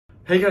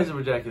Hey guys,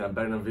 it's Jacky and I'm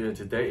back in a video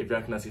today. If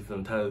y'all cannot see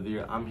from the title of the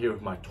video, I'm here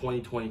with my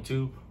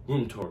 2022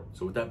 room tour.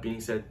 So with that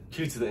being said,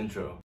 cue to the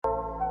intro.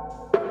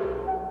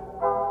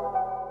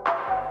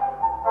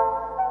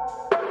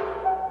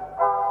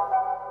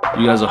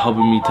 You guys are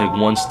helping me take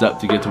one step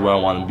to get to where I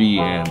want to be,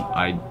 and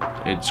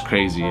it's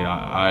crazy.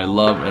 I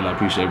love and I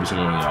appreciate every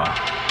single one of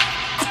y'all.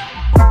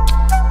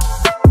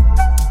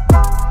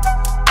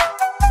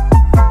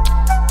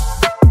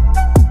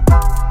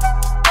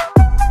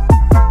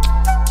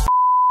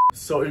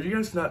 So if you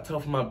guys cannot tell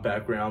from my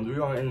background, we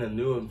are in a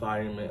new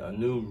environment, a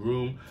new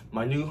room,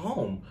 my new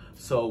home.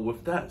 So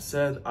with that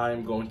said,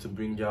 I'm going to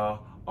bring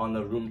y'all on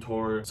the room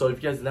tour. So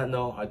if you guys did not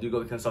know, I do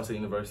go to Kansas State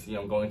University.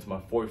 I'm going to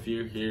my 4th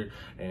year here,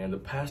 and the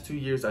past 2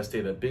 years I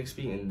stayed at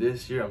Bixby, and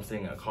this year I'm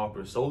staying at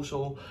Copper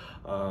Social.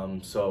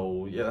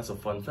 So yeah, that's a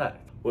fun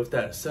fact. With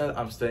that said,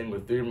 I'm staying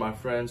with 3 of my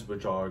friends,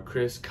 which are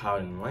Chris, Kyle,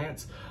 and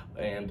Lance.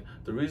 And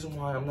the reason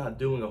why I'm not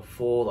doing a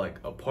full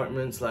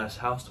apartment /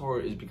 house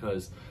tour is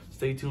because,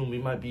 stay tuned, we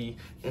might be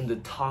in the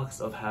talks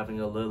of having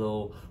a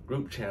little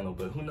group channel,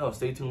 but who knows?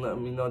 Stay tuned, let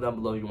me know down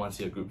below if you want to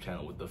see a group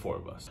channel with the 4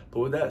 of us. But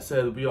with that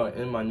said, we are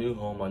in my new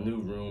home, my new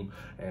room,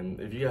 and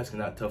if you guys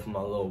cannot tell from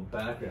my little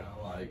background,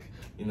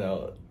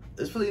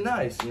 it's really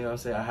nice, you know what I'm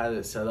saying? I had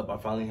it set up, I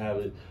finally have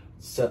it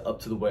set up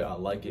to the way I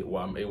like it,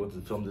 where I'm able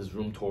to film this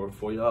room tour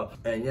for y'all.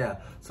 And yeah,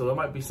 so there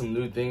might be some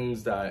new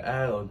things that I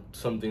add or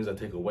some things I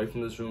take away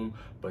from this room,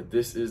 but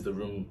this is the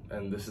room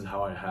and this is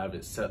how I have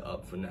it set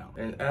up for now.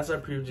 And as I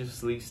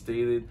previously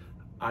stated,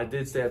 I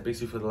did stay at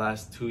Bixby for the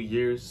last 2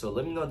 years, so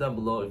let me know down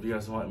below if you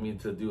guys want me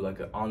to do an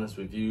honest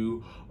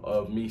review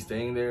of me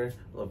staying there,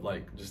 of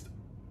just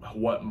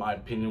what my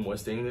opinion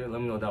was staying there.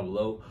 Let me know down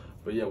below.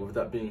 But yeah, with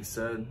that being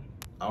said,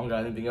 I don't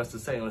got anything else to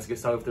say. Let's get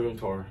started with the room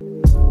tour.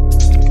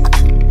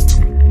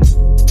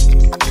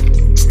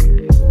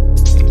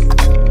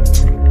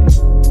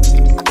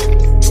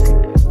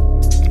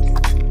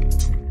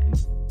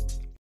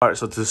 Alright,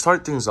 so to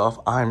start things off,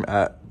 I'm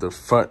at the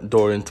front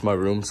door into my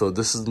room. So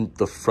this is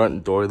the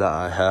front door that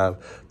I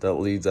have that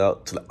leads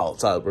out to the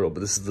outside world, but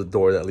this is the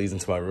door that leads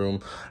into my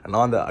room. And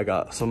on that, I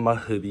got some of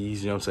my hoodies,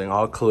 you know what I'm saying,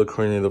 all color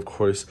coordinated, of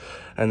course.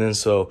 And then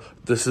so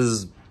this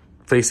is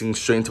facing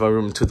straight into my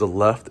room, and to the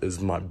left is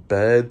my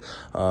bed.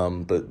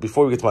 But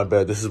before we get to my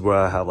bed, this is where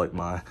I have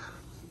my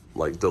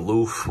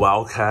Duluth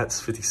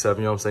Wildcats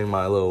 57, you know what I'm saying,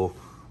 my little,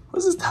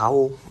 what's this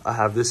towel? I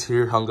have this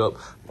here hung up.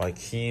 My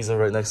keys are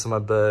right next to my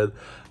bed.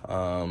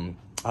 I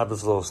have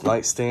this little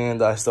nightstand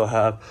that I still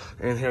have.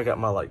 And here I got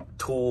my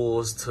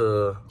tools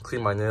to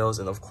clean my nails.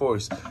 And of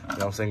course, you know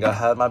what I'm saying, I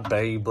have my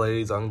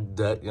Beyblades on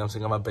deck. You know what I'm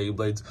saying, I got my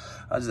Beyblades.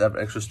 I just have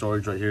extra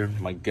storage right here,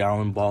 my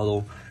gallon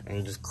bottle,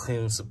 and just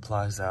cleaning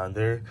supplies down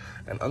there.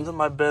 And under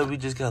my bed, we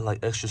just got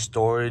extra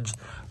storage.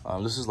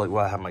 This is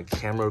where I have my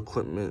camera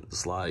equipment.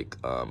 It's my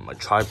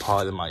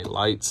tripod and my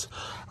lights.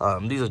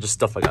 These are just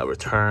stuff I got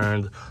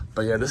returned.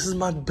 But yeah, this is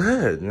my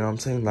bed. You know what I'm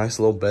saying? Nice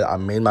little bed. I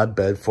made my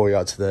bed for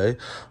y'all today.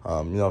 You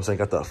know what I'm saying?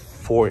 Got the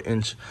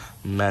 4-inch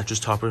mattress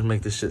topper to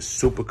make this shit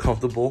super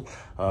comfortable.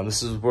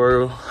 This is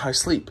where I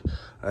sleep.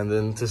 And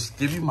then to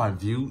give you my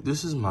view,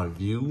 this is my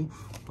view.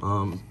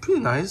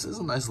 Pretty nice. It's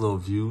a nice little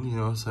view. You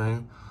know what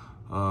I'm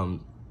saying?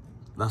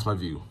 That's my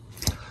view.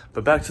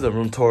 But back to the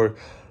room tour.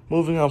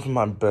 Moving on from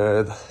my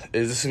bed,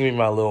 this is gonna be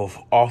my little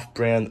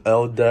off-brand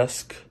L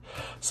desk.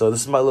 So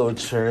this is my little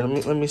chair.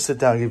 Let me sit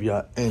down and give you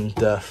an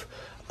in-depth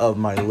of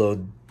my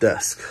little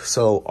desk.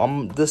 So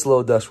on this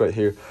little desk right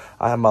here,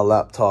 I have my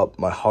laptop,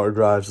 my hard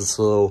drives, this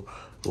little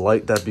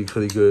light that'd be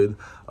pretty good.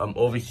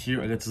 Over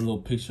here, I got this little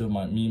picture of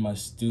me and my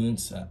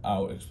students at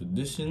our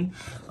expedition.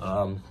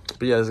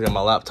 But yeah, I got my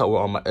laptop where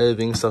all my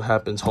editing stuff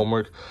happens,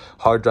 homework,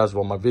 hard drives where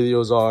all my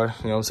videos are,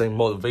 you know what I'm saying,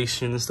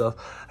 motivation and stuff.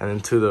 And then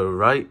to the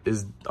right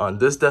is, on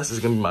this desk, is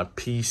gonna be my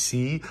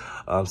PC.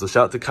 So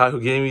shout out to Kai who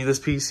gave me this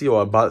PC,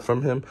 or I bought it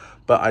from him.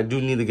 But I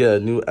do need to get a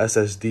new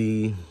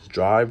SSD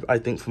drive, I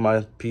think, for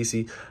my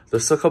PC.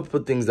 There's a couple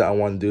of things that I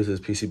want to do to this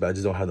PC, but I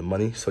just don't have the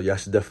money. So y'all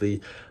should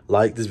definitely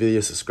like this video,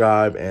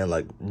 subscribe, and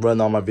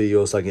run all my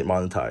videos so I get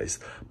monetized.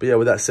 But yeah,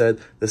 with that said,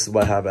 this is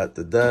what I have at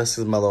the desk. This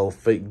is my little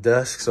fake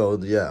desk. So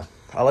yeah,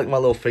 I like my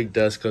little fake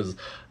desk because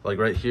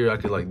right here I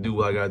could do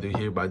what I gotta do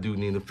here, but I do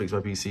need to fix my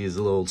PC. It's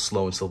a little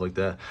slow and stuff like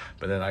that.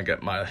 But then I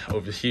got my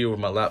over here with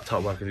my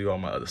laptop where I can do all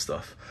my other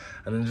stuff.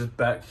 And then just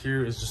back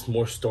here is just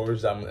more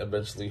storage that I'm gonna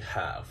eventually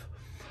have.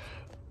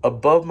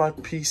 Above my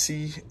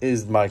PC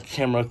is my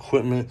camera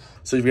equipment.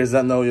 So if you guys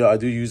don't know, I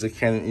do use a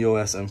Canon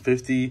EOS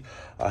M50.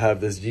 I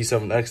have this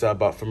G7X that I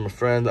bought from a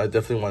friend. I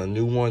definitely want a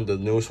new one, the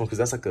newest one, because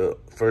that's a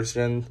 1st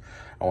gen.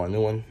 I want a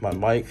new one. My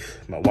mic,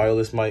 my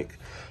wireless mic,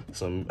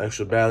 some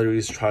extra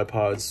batteries,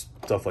 tripods,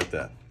 stuff like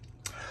that.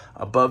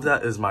 Above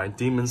that is my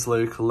Demon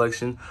Slayer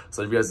collection.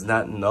 So if you guys did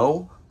not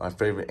know, my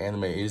favorite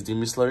anime is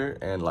Demon Slayer,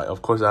 and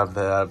of course I have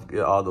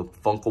all the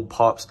Funko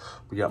Pops.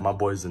 We got my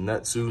boys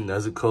Zenitsu,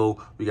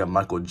 Nezuko, we got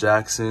Michael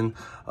Jackson,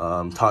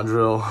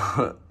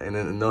 Tanjiro, and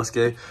then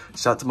Inosuke.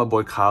 Shout out to my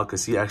boy Kyle,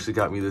 because he actually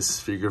got me this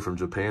figure from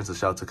Japan, so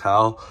shout out to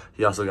Kyle.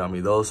 He also got me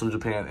those from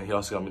Japan, and he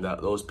also got me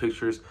those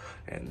pictures.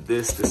 And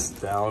this is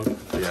down.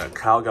 Yeah,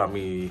 Kyle got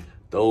me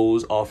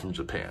Those all from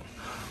Japan.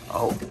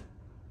 Oh,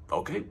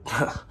 okay.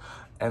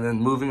 And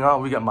then moving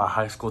on, we got my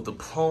high school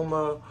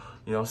diploma,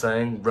 you know what I'm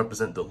saying?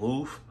 Represent the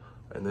Louvre.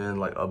 And then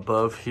like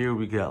above here,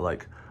 we got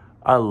like,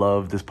 I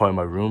love this part of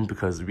my room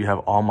because we have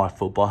all my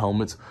football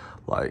helmets.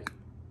 Like,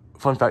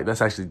 fun fact,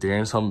 that's actually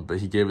Darren's helmet, but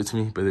he gave it to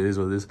me, but it is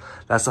what it is.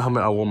 That's the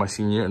helmet I wore my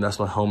senior year, and that's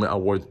my helmet I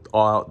wore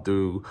all out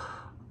through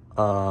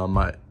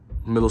my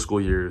middle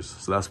school years.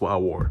 So that's what I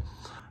wore.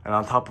 And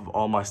on top of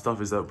all my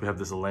stuff is that we have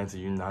this Atlanta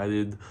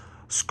United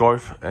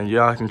scarf. And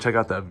yeah, I can check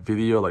out that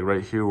video like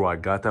right here where I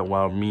got that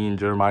while me and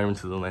Jeremiah went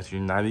to the Atlanta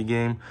United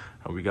game.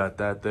 And we got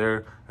that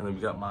there. And then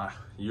we got my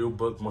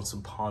yearbook, Once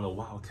Upon a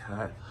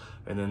Wildcat.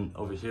 And then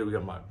over here we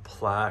got my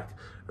plaque.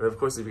 And of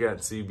course, if you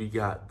can't see, we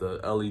got the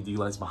LED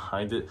lights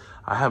behind it.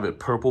 I have it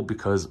purple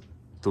because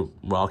the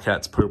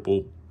Wildcat's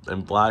purple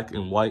and black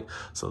and white.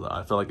 So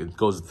I feel like it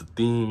goes with the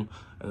theme.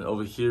 And then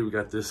over here we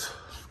got this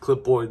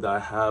clipboard that I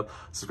have.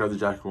 Subscribe to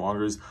Jacky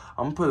Wongers.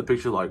 I'm gonna put a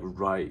picture like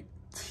right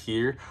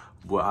here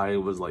where I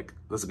was like,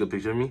 that's a good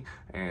picture of me.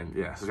 And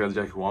yeah, subscribe to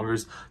Jacky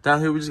Wongers. Down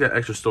here we just got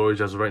extra storage.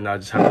 As of right now I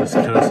just have this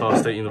Kennesaw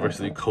State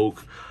University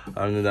Coke.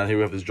 And then down here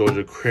we have this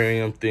Georgia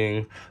Aquarium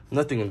thing.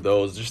 Nothing in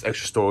those, just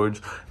extra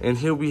storage. And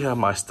here we have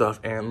my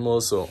stuffed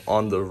animals. So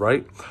on the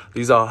right,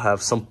 these all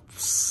have some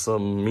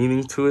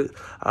meaning to it.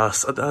 I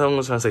was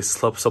trying to say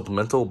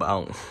supplemental, but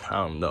I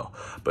don't know.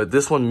 But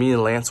this one, me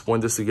and Lance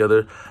won this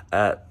together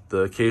at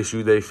the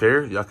KSU Day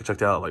Fair. Y'all can check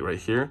that out like right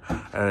here.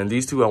 And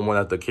these two I won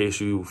at the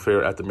KSU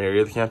Fair at the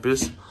Marietta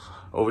campus.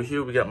 Over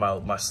here we got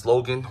my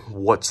slogan,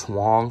 What's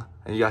Wrong?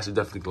 And you guys should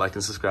definitely like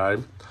and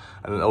subscribe.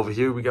 And then over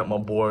here we got my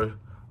boy,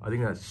 I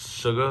think that's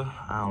Sugar.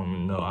 I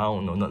don't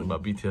know nothing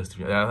about BTS to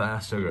be honest.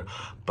 That's Sugar.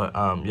 But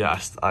yeah,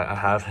 I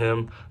have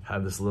him. I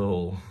have this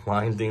little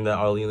line thing that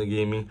Arlena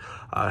gave me.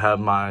 I have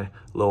my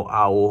little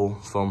owl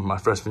from my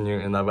freshman year,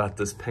 and I got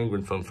this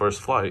penguin from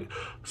First Flight.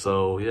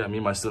 So yeah, me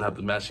and my student have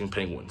the matching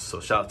penguins. So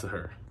shout out to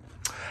her.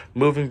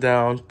 Moving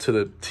down to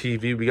the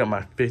TV, we got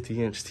my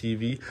 50-inch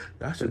TV.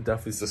 Y'all should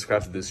definitely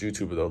subscribe to this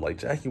YouTuber though. Like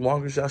Jacky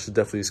Wongers, y'all should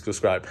definitely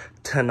subscribe.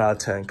 10 out of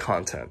 10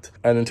 content.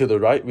 And then to the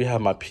right, we have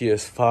my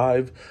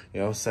PS5. You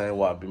know what I'm saying?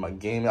 Well, be my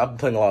gaming. I've been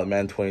playing a lot of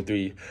Madden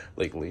 23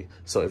 lately.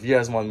 So if you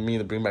guys want me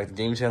to bring back the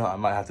gaming channel, I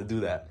might have to do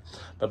that.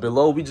 But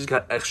below, we just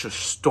got extra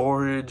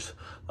storage.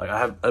 Like I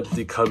have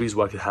empty cubbies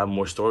where I could have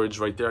more storage.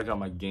 Right there, I got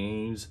my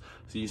games.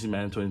 So you see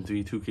Madden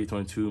 23,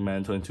 2K22,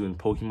 Madden 22, and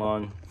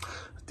Pokemon.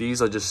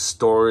 These are just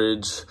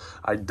storage.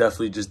 I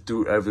definitely just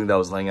threw everything that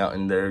was laying out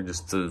in there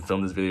just to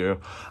film this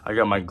video. I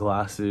got my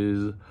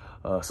glasses,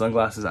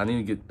 sunglasses. I need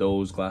to get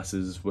those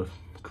glasses with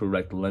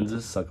correct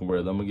lenses so I can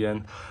wear them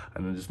again.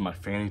 And then just my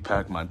fanny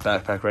pack, my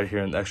backpack right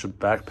here, an extra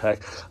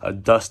backpack, a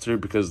duster,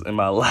 because in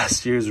my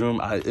last year's room,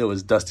 it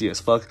was dusty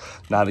as fuck.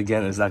 Not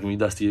again, it's not gonna be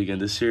dusty again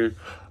this year.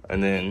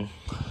 And then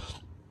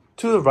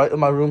to the right of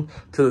my room,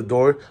 to the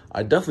door,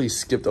 I definitely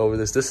skipped over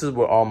this. This is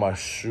where all my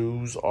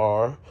shoes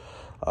are.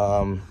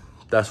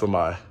 That's where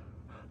my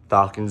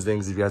Falcons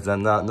things, if you guys do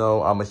not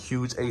know, I'm a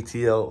huge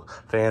ATL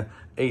fan.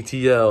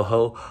 ATL,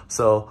 ho.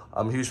 So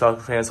I'm a huge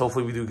Falcons fan.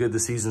 Hopefully we do good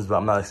this season, but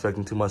I'm not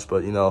expecting too much.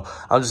 But, you know,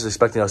 I'm just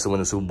expecting us to win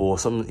the Super Bowl.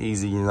 Something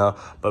easy, you know.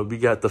 But we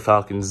got the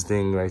Falcons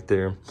thing right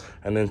there.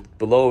 And then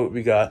below it,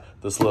 we got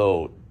this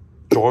little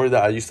drawer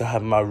that I used to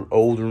have in my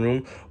old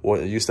room, or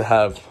it used to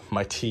have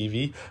my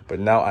TV, but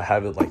now I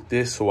have it like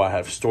this. So I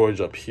have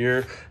storage up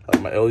here,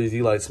 like my LED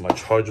lights, my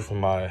charger for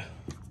my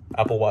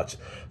Apple Watch,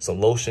 some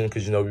lotion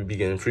because you know we be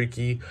getting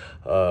freaky,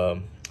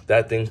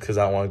 that thing because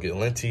I don't want to get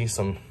linty,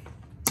 some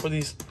what are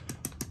these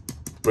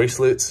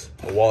bracelets,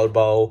 a water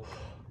bottle,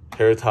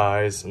 hair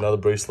ties, another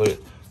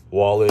bracelet,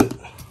 wallet.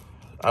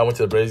 I went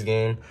to the Braves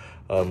game,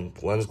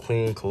 lens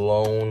clean,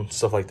 cologne,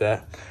 stuff like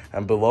that.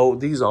 And below,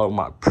 these are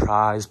my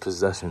prized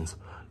possessions.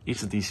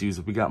 Each of these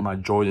shoes, we got my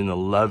Jordan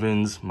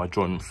 11s, my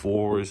Jordan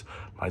 4s,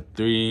 my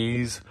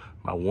 3s,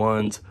 my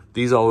 1s.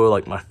 These are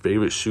like my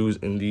favorite shoes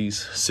in these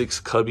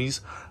 6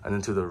 cubbies. And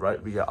then to the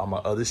right, we got all my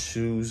other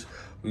shoes.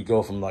 We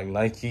go from like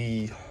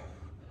Nike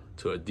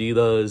to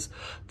Adidas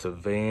to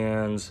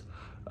Vans,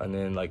 and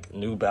then like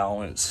New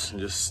Balance,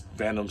 and just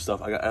random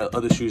stuff. I got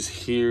other shoes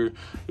here.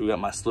 We got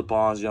my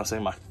slip-ons, you know what I'm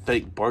saying? My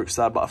fake Birks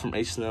that I bought from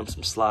H&M,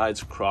 some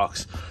slides,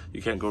 Crocs.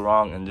 You can't go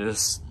wrong. And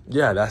just,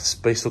 yeah, that's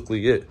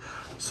basically it.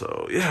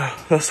 So yeah,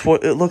 that's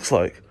what it looks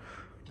like.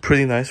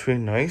 Pretty nice, pretty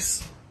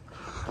nice.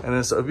 And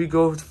then so if we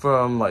go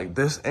from like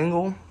this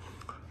angle,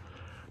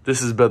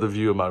 this is a better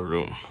view of my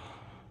room.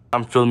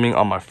 I'm filming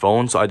on my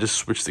phone, so I just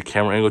switched the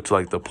camera angle to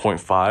like the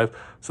 0.5.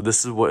 So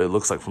this is what it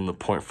looks like from the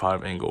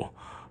 0.5 angle.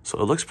 So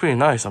it looks pretty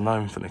nice. I'm not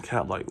even finna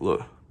cap, like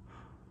look.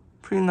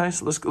 Pretty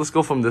nice. Let's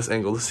go from this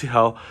angle. Let's see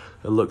how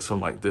it looks from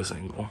like this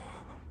angle.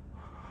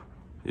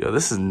 Yeah,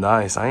 this is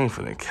nice. I ain't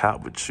finna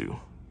cap with you.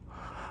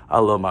 I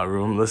love my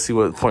room. Let's see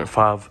what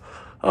 0.5.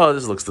 Oh,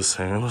 this looks the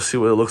same. Let's see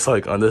what it looks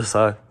like on this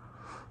side.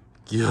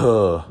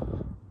 Yeah,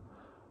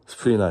 it's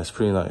pretty nice,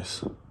 pretty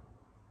nice.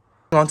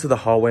 On to the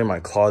hallway, my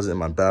closet, and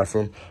my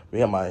bathroom. We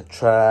got my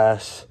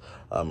trash,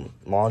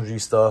 laundry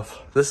stuff.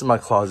 This is my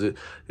closet.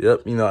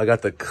 Yep, you know, I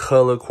got the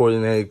color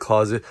coordinated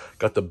closet.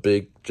 Got the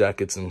big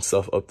jackets and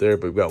stuff up there,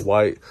 but we got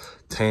white,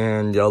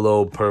 tan,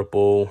 yellow,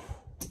 purple,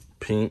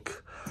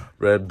 pink,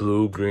 red,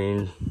 blue,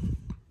 green,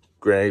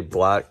 gray,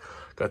 black.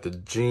 Got the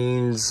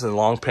jeans and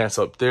long pants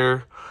up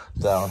there.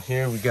 Down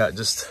here, we got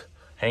just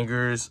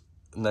hangers,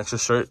 an extra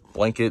shirt,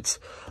 blankets,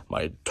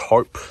 my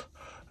tarp.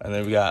 And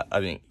then we got, I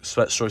think,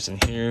 sweatshorts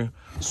in here,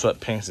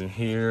 sweatpants in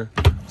here,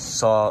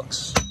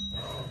 socks,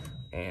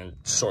 and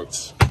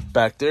shorts.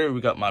 Back there,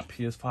 we got my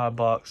PS5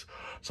 box,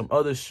 some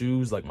other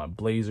shoes like my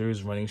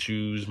Blazers, running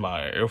shoes,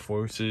 my Air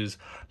Forces,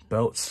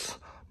 belts,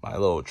 my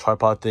little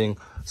tripod thing.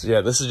 So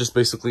yeah, this is just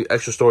basically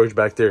extra storage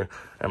back there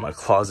in my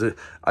closet.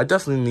 I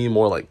definitely need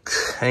more like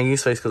hanging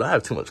space because I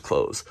have too much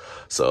clothes.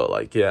 So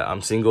like, yeah,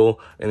 I'm single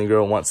and the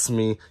girl wants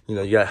me, you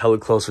know, you got hella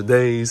clothes for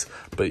days.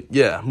 But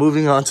yeah,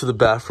 moving on to the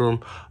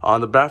bathroom.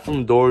 On the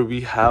bathroom door,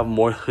 we have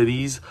more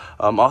hoodies.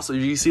 Also,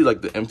 you see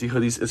like the empty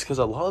hoodies. It's because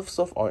a lot of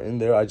stuff are in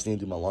there. I just need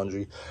to do my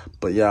laundry.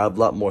 But yeah, I have a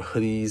lot more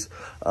hoodies.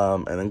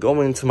 And then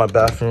going into my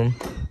bathroom.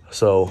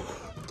 So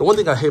the one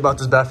thing I hate about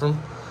this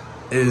bathroom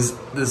is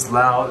this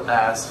loud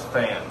ass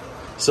fan.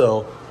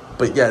 So,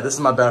 but yeah, this is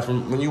my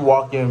bathroom. When you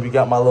walk in, we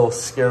got my little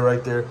scare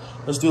right there.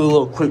 Let's do a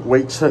little quick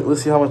weight check.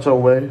 Let's see how much I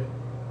weigh.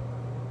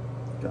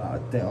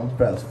 God damn, I'm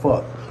fat as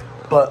fuck.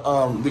 But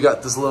we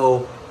got this little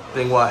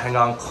thing where I hang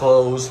on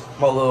clothes,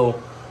 my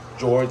little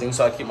drawer thing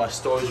so I keep my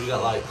storage. We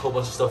got like a whole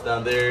bunch of stuff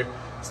down there,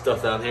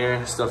 stuff down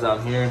here, stuff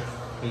down here.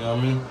 You know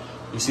what I mean?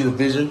 You see the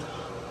vision? You know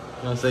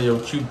what I'm saying? You're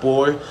a cute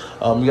boy.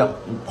 We got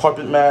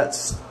carpet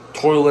mats,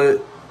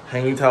 toilet,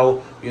 hanging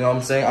towel, you know what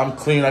I'm saying? I'm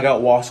clean, I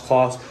got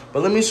washcloths.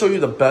 But let me show you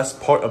the best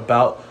part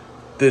about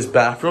this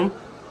bathroom.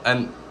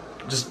 And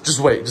just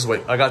wait.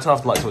 I gotta turn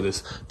off the lights for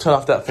this. Turn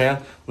off that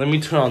fan. Let me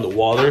turn on the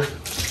water.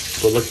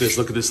 But look at this.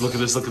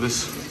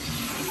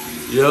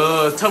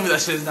 Yo, tell me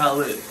that shit is not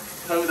lit.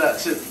 Tell me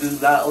that shit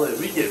is not lit.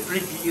 We get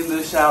freaky in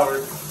the shower.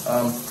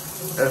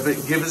 If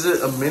it gives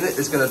it a minute,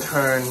 it's gonna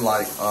turn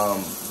like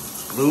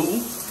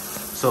blue.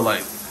 So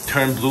like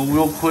turn blue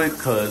real quick,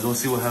 cause we'll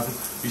see what happens.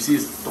 You see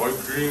it's dark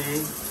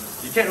green.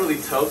 You can't really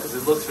tell because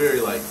it looks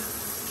very like,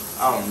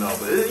 I don't know,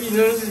 but it, you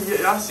know,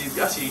 I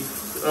see,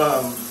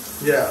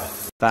 yeah.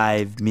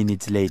 5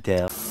 minutes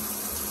later.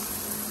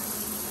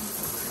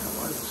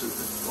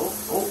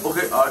 Oh,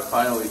 okay, all right,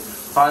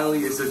 finally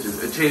it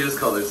switches, it changes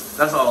colors.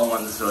 That's all I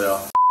wanted to show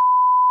y'all.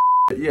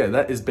 Yeah,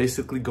 that is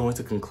basically going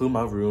to conclude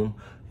my room.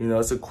 You know,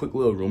 it's a quick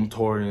little room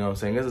tour, you know what I'm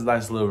saying? It's a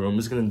nice little room.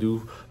 It's gonna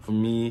do for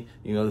me,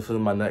 you know, for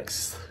my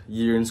next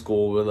year in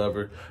school,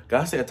 whatever.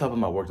 Gotta stay on top of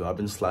my work though. I've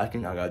been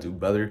slacking, I gotta do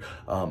better.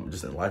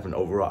 Just in life and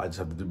overall, I just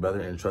have to do better,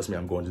 and trust me,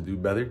 I'm going to do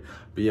better.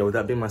 But yeah, with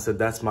that being said,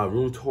 that's my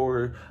room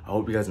tour. I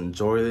hope you guys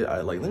enjoyed it.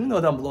 Let me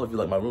know down below if you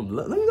like my room.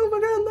 Let me know if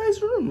I got a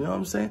nice room, you know what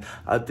I'm saying?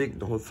 I think,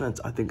 no offense,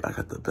 I think I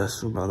got the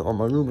best room out of all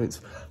my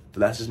roommates. But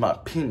that's just my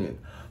opinion.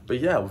 But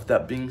yeah, with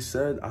that being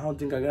said, I don't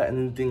think I got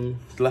anything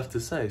left to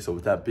say. So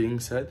with that being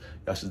said,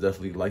 y'all should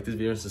definitely like this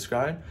video and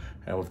subscribe.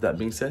 And with that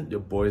being said, your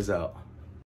boy's out.